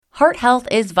Heart health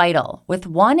is vital, with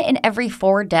 1 in every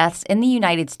 4 deaths in the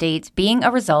United States being a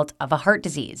result of a heart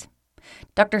disease.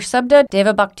 Dr. Subhda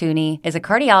Devabhaktuni is a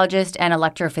cardiologist and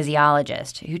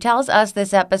electrophysiologist who tells us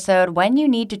this episode when you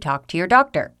need to talk to your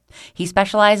doctor. He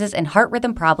specializes in heart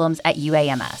rhythm problems at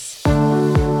UAMS.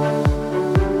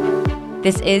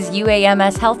 This is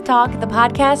UAMS Health Talk, the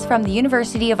podcast from the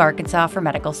University of Arkansas for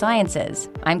Medical Sciences.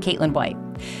 I'm Caitlin White.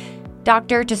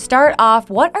 Doctor, to start off,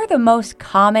 what are the most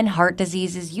common heart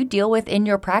diseases you deal with in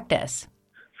your practice?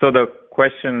 So the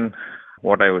question,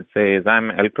 what I would say is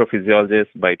I'm an electrophysiologist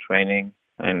by training,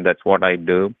 and that's what I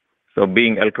do. So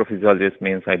being electrophysiologist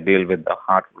means I deal with the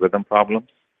heart rhythm problems.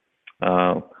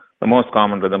 The most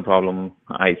common rhythm problem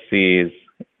I see is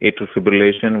atrial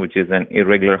fibrillation, which is an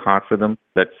irregular heart rhythm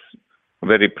that's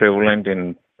very prevalent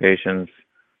in patients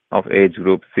of age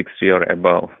group 60 or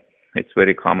above. It's a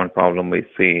very common problem we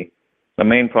see. The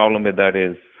main problem with that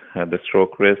is the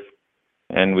stroke risk,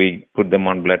 and we put them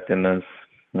on blood thinners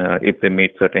if they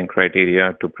meet certain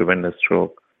criteria to prevent a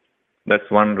stroke. That's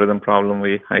one rhythm problem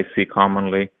I see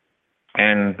commonly.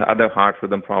 And the other heart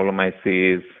rhythm problem I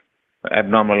see is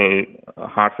abnormal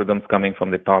heart rhythms coming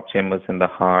from the top chambers in the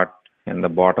heart and the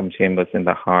bottom chambers in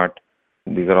the heart.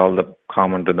 These are all the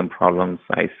common rhythm problems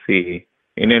I see.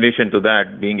 In addition to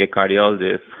that, being a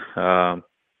cardiologist,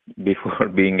 before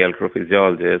being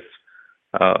electrophysiologist,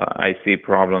 I see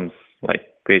problems like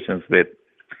patients with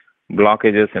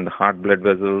blockages in the heart blood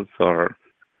vessels or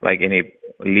like any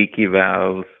leaky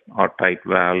valves or tight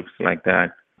valves like that.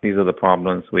 These are the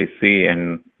problems we see.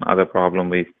 And other problem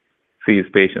we see is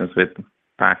patients with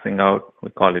passing out. We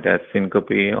call it as syncope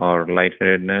or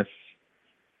lightheadedness.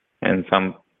 And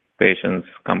some patients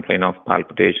complain of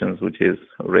palpitations, which is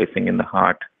racing in the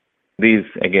heart. These,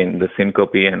 again, the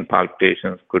syncope and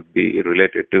palpitations could be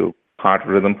related to heart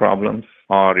rhythm problems,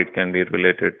 or it can be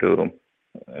related to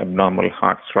abnormal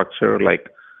heart structure, like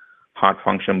heart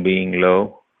function being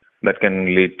low. That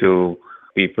can lead to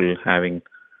people having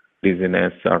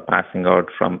dizziness or passing out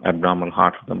from abnormal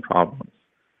heart rhythm problems.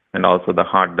 And also the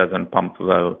heart doesn't pump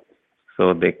well,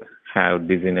 so they have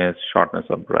dizziness, shortness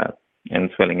of breath,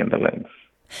 and swelling in the legs.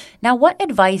 Now, what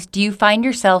advice do you find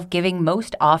yourself giving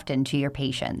most often to your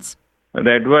patients?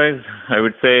 The advice, I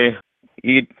would say,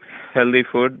 eat healthy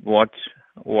food, watch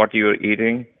what you're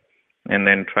eating, and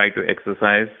then try to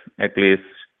exercise at least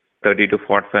 30 to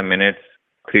 45 minutes,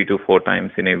 3 to 4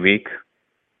 times in a week.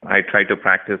 I try to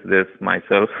practice this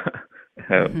myself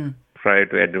prior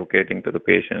to advocating to the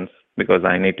patients, because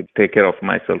I need to take care of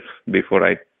myself before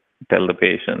I tell the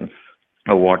patients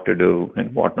what to do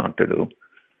and what not to do.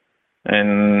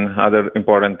 And other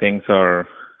important things are,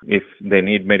 if they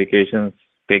need medications,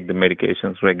 take the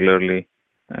medications regularly,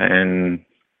 and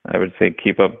I would say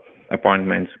keep up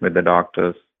appointments with the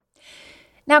doctors.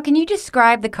 Now, can you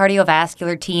describe the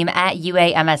cardiovascular team at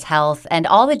UAMS Health and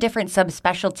all the different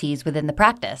subspecialties within the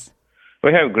practice?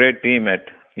 We have a great team at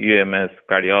UAMS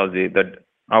Cardiology. That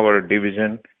our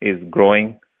division is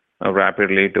growing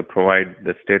rapidly to provide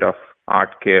the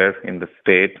state-of-art care in the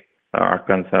state,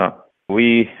 Arkansas.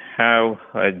 We have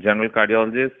a general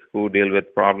cardiologist who deal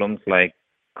with problems like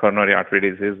coronary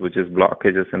artery disease, which is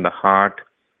blockages in the heart,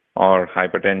 or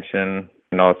hypertension,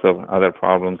 and also other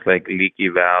problems like leaky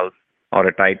valves or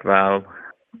a tight valve.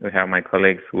 We have my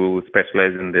colleagues who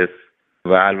specialize in this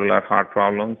valvular heart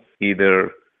problems, either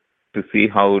to see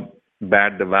how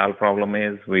bad the valve problem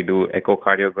is. We do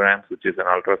echocardiograms, which is an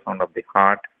ultrasound of the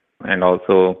heart, and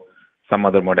also some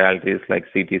other modalities like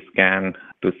CT scan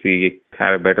to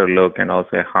have a better look, and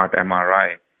also a heart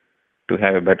MRI to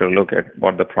have a better look at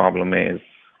what the problem is.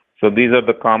 So these are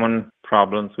the common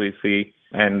problems we see.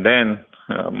 And then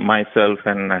myself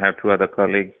and I have 2 other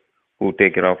colleagues who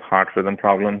take care of heart rhythm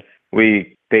problems.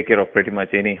 We take care of pretty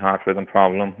much any heart rhythm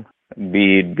problem,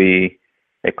 be it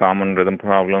a common rhythm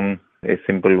problem, a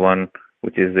simple one,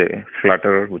 which is a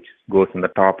flutter, which goes in the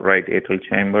top right atrial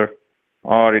chamber,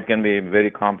 or it can be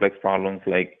very complex problems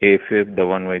like AFib, the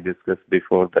one we discussed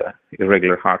before, the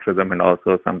irregular heart rhythm, and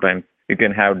also sometimes you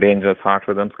can have dangerous heart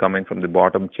rhythms coming from the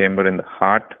bottom chamber in the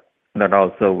heart. That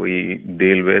also we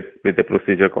deal with a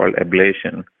procedure called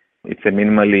ablation. It's a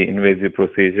minimally invasive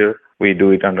procedure. We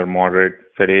do it under moderate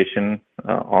sedation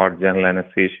or general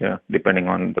anesthesia, depending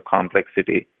on the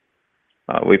complexity.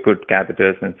 We put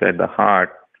catheters inside the heart,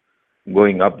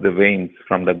 going up the veins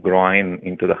from the groin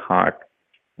into the heart.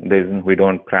 We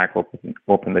don't crack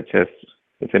open the chest.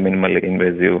 It's a minimally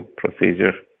invasive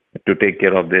procedure to take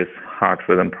care of these heart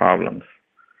rhythm problems.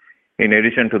 In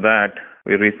addition to that,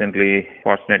 we recently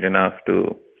fortunate enough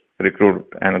to recruit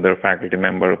another faculty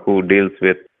member who deals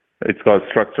with, it's called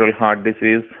structural heart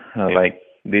disease, like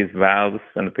these valves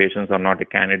and the patients are not a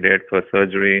candidate for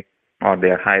surgery or they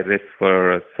are high risk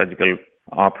for surgical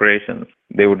operations,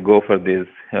 they would go for these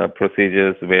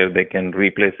procedures where they can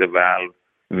replace a valve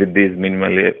with these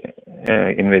minimally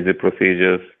invasive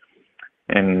procedures.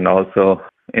 And also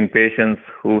in patients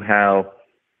who have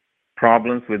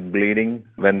problems with bleeding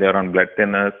when they're on blood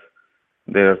thinners,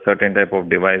 there are certain type of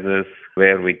devices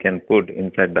where we can put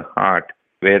inside the heart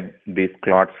where these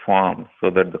clots form so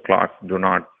that the clots do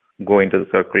not go into the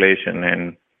circulation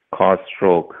and cause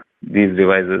stroke. These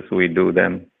devices, we do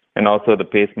them. And also the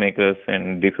pacemakers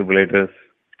and defibrillators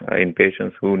in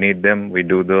patients who need them, we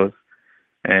do those.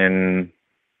 And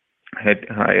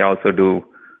I also do,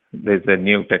 there's a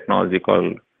new technology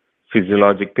called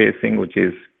physiologic pacing, which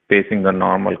is pacing the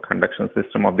normal conduction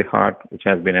system of the heart, which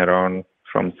has been around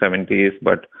from 70s,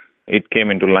 but it came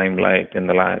into limelight in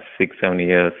the last 6-7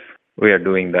 years. We are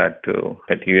doing that too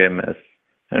at UMS.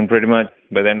 And pretty much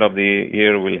by the end of the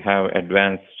year, we'll have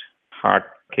advanced heart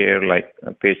care like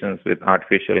patients with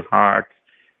artificial hearts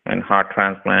and heart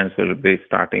transplants will be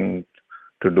starting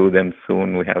to do them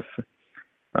soon. We have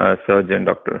surgeon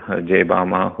Dr. Jay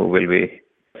Bama who will be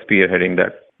spearheading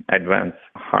that advanced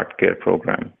heart care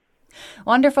program.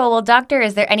 Wonderful. Well, Doctor,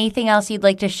 is there anything else you'd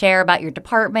like to share about your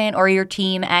department or your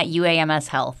team at UAMS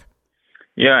Health?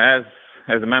 Yeah,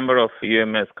 as a member of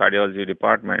UMS Cardiology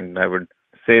Department, I would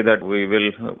say that we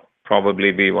will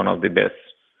probably be one of the best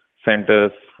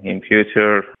centers in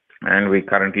future. And we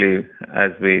currently,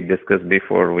 as we discussed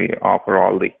before, we offer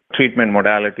all the treatment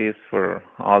modalities for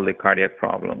all the cardiac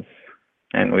problems.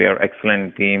 And we are an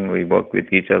excellent team. We work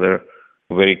with each other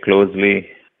very closely.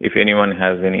 If anyone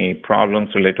has any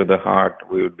problems related to the heart,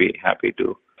 we would be happy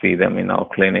to see them in our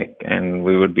clinic, and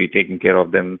we would be taking care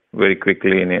of them very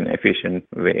quickly in an efficient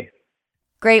way.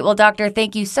 Great. Well, Doctor,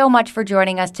 thank you so much for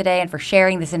joining us today and for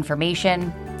sharing this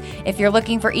information. If you're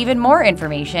looking for even more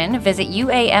information, visit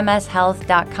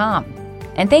uamshealth.com.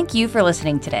 And thank you for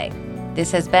listening today.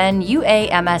 This has been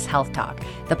UAMS Health Talk,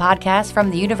 the podcast from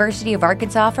the University of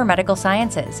Arkansas for Medical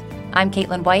Sciences. I'm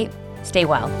Caitlin White. Stay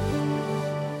well.